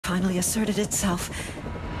finally asserted itself,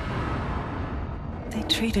 they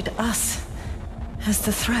treated us as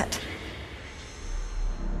the threat.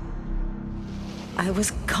 I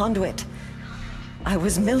was conduit. I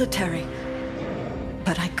was military.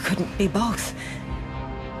 But I couldn't be both.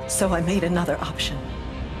 So I made another option.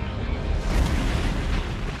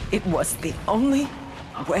 It was the only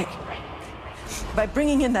way. By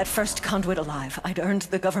bringing in that first conduit alive, I'd earned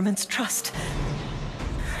the government's trust.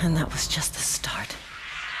 And that was just the start.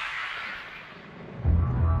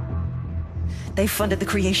 They funded the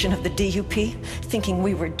creation of the DUP, thinking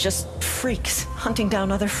we were just freaks, hunting down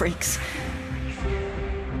other freaks.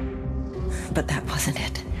 But that wasn't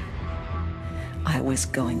it. I was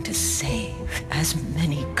going to save as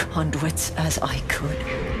many conduits as I could.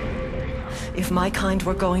 If my kind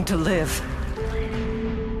were going to live,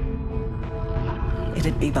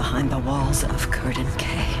 it'd be behind the walls of Curdon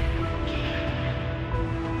Cay.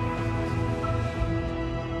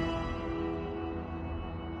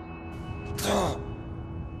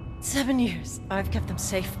 Seven years. I've kept them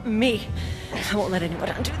safe. Me. I won't let anyone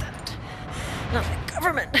undo that. Not the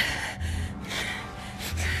government.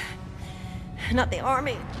 Not the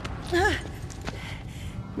army.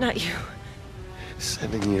 Not you.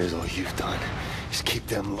 7 years, all you've done is keep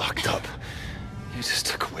them locked up. You just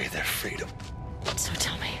took away their freedom. So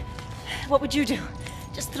tell me, what would you do?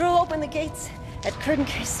 Just throw open the gates at Curdon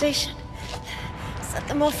Cay Station? Set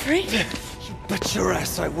them all free? You bet your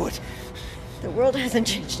ass I would. The world hasn't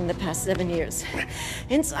changed in the past 7 years.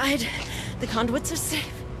 Inside, the conduits are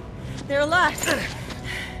safe. They're alive.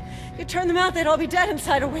 You turn them out, they'd all be dead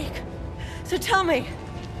inside a week. So tell me,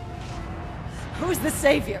 who's the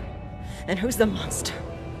savior? And who's the monster?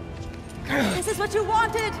 This is what you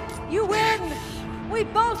wanted! You win! We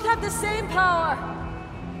both have the same power!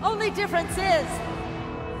 Only difference is,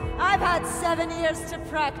 I've had 7 years to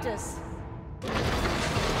practice.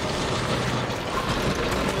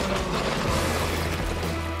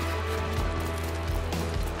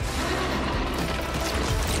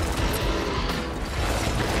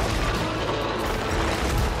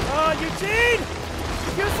 Eugene!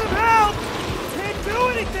 Get some help! Can't do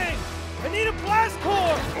anything! I need a blast core!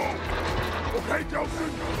 Oh. Okay,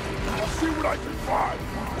 Delsin. I'll see what I can find.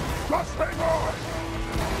 Just hang on!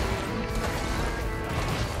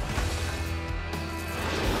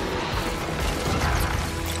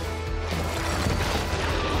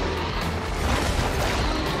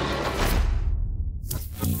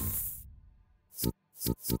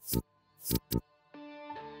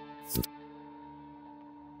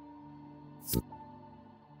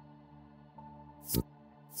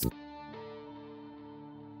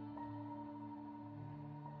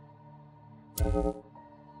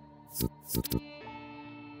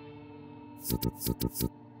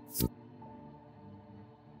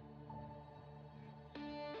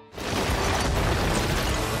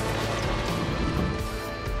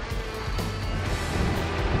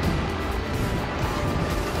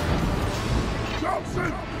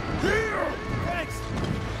 Johnson! Here! Thanks!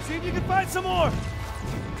 See if you can find some more!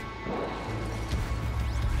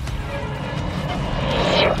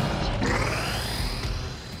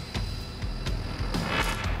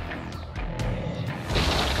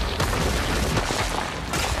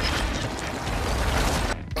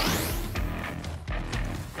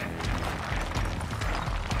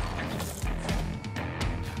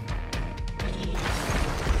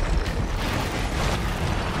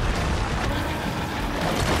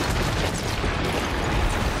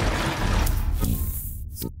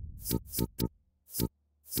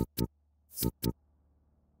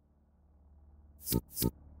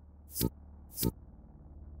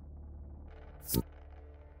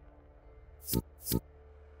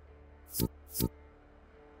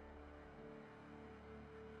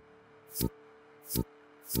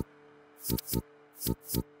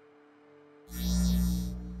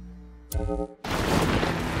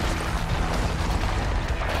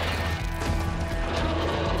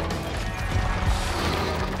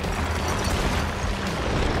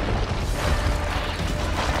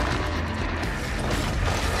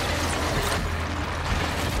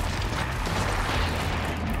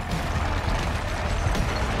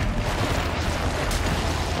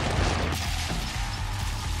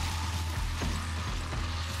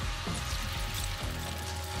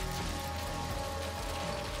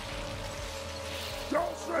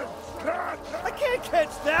 Johnson! Catch! I can't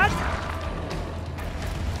catch that!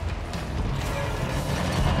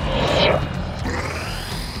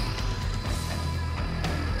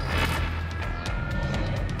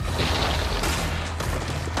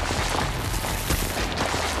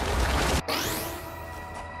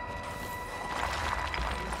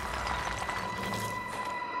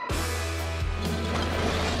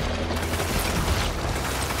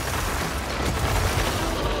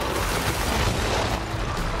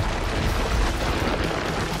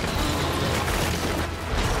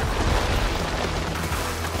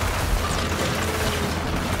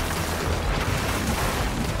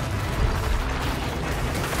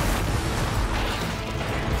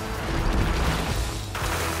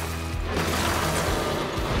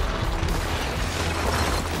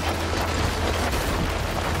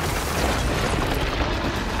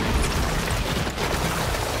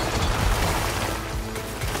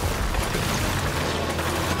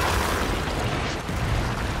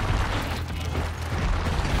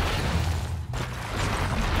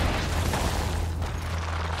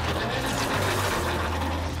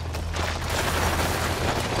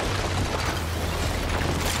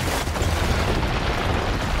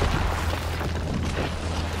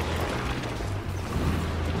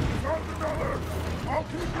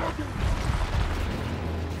 looking!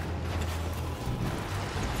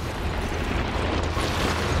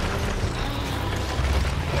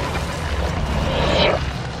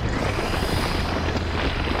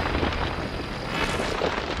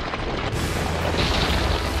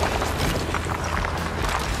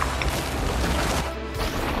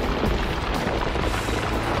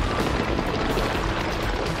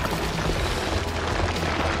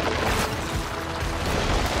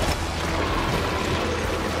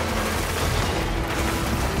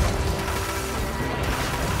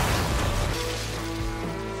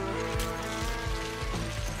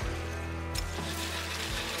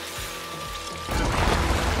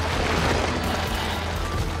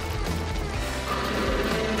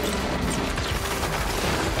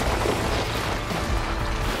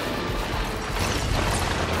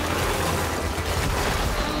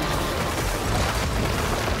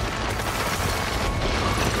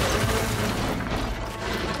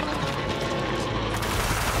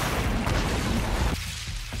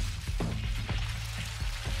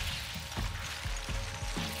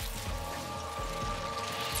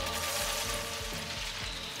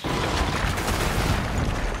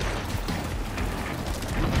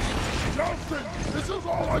 Justin, this is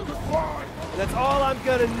all I could find! That's all I'm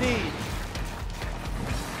gonna need.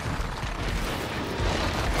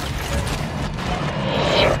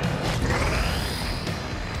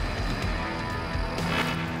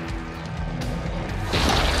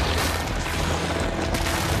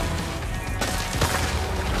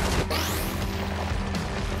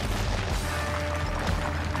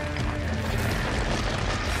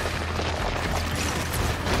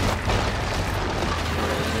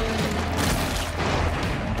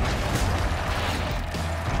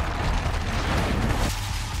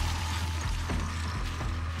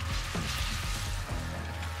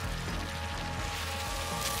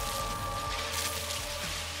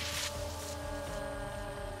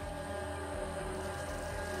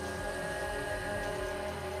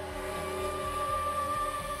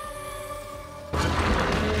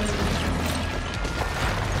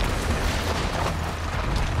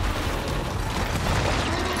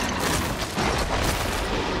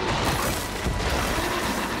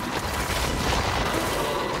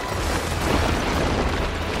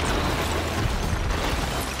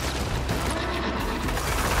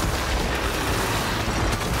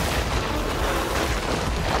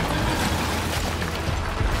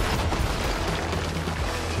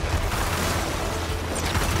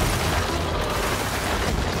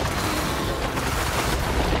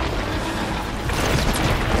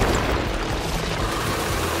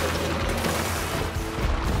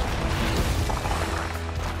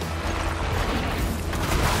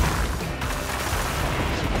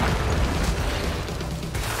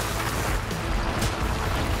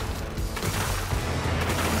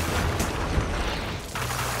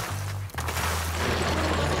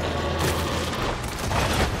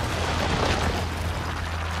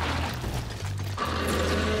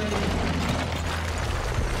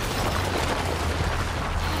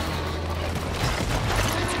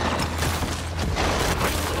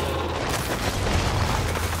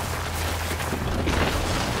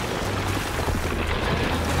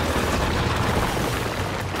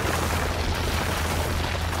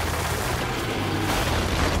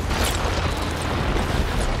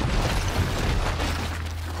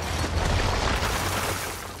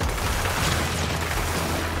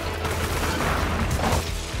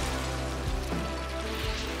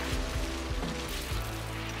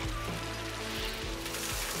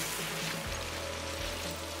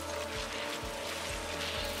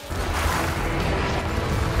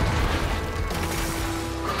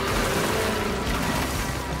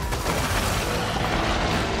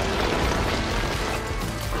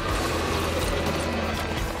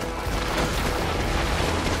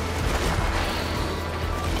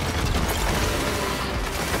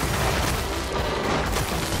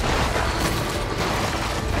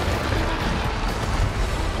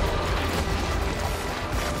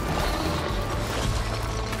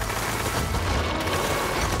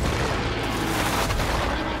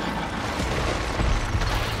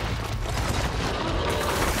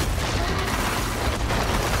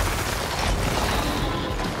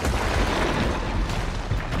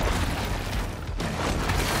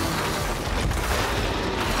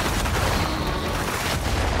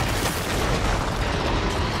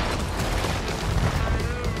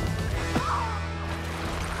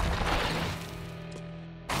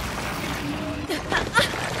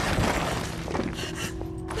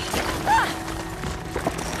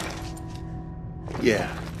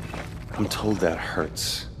 Yeah, I'm told that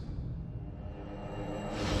hurts.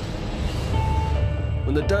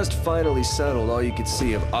 When the dust finally settled, all you could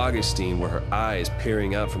see of Augustine were her eyes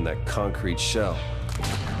peering out from that concrete shell.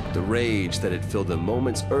 The rage that had filled them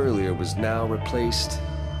moments earlier was now replaced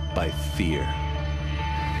by fear.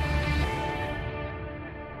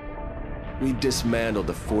 We dismantled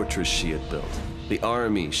the fortress she had built, the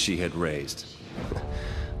army she had raised,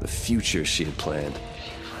 the future she had planned.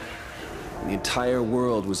 And the entire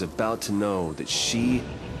world was about to know that she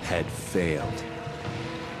had failed.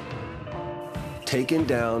 Taken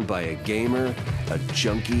down by a gamer, a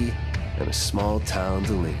junkie, and a small-town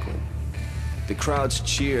delinquent. The crowds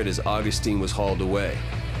cheered as Augustine was hauled away.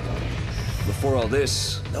 Before all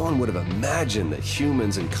this, no one would have imagined that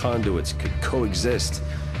humans and conduits could coexist.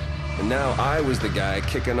 And now I was the guy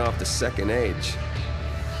kicking off the second age.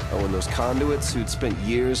 Oh, and those conduits who'd spent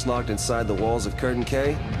years locked inside the walls of Curtain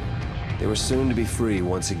K, they were soon to be free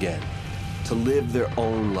once again. To live their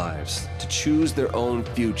own lives, to choose their own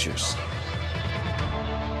futures.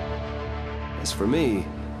 As for me,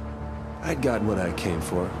 I'd gotten what I came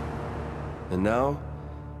for. And now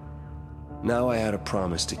I had a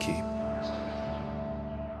promise to keep.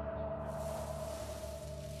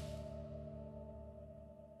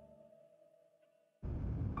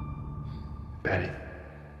 Betty.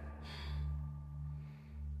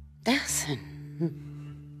 Delsin.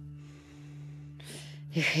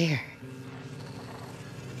 You're here.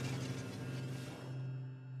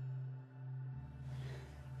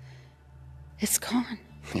 It's gone.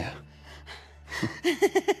 Yeah.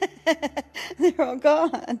 They're all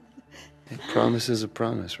gone. A promise is a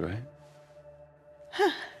promise, right?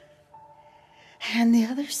 And the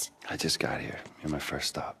others? I just got here. You're my first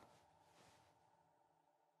stop.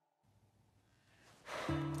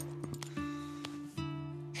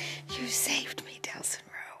 You saved me, Delsin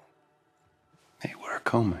Rowe. Hey, we're a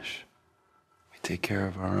Comish. We take care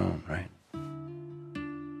of our own, right?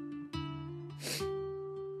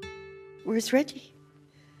 Where's Reggie?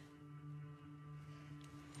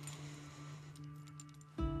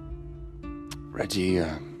 Reggie,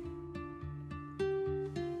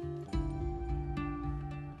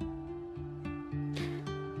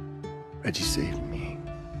 Reggie saved me.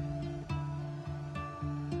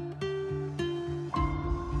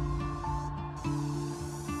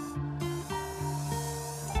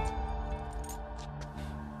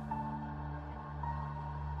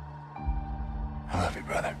 I love you,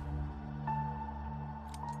 brother.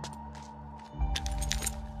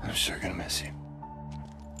 I'm sure gonna miss you.